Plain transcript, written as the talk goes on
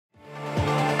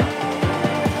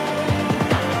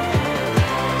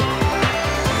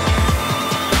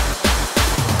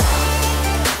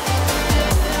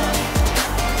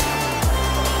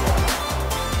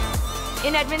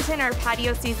Edmonton, our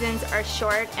patio seasons are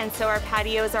short, and so our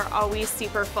patios are always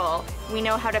super full. We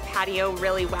know how to patio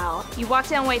really well. You walk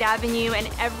down Whyte Avenue and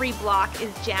every block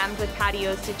is jammed with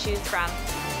patios to choose from.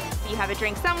 You have a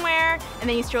drink somewhere, and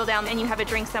then you stroll down and you have a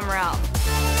drink somewhere else.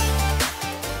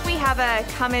 We have a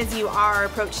come-as-you-are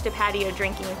approach to patio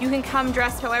drinking. You can come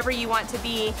dressed however you want to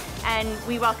be, and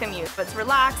we welcome you. It's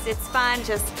relaxed, it's fun,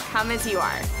 just come as you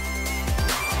are.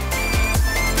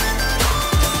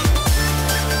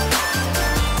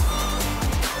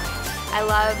 I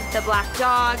love the Black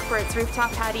Dog for its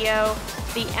rooftop patio.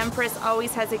 The Empress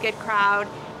always has a good crowd,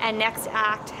 and Next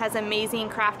Act has amazing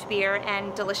craft beer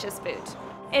and delicious food.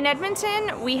 In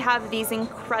Edmonton, we have these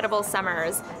incredible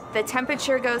summers. The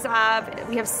temperature goes up,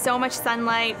 we have so much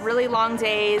sunlight, really long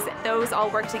days. Those all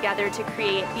work together to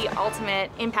create the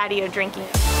ultimate in patio drinking.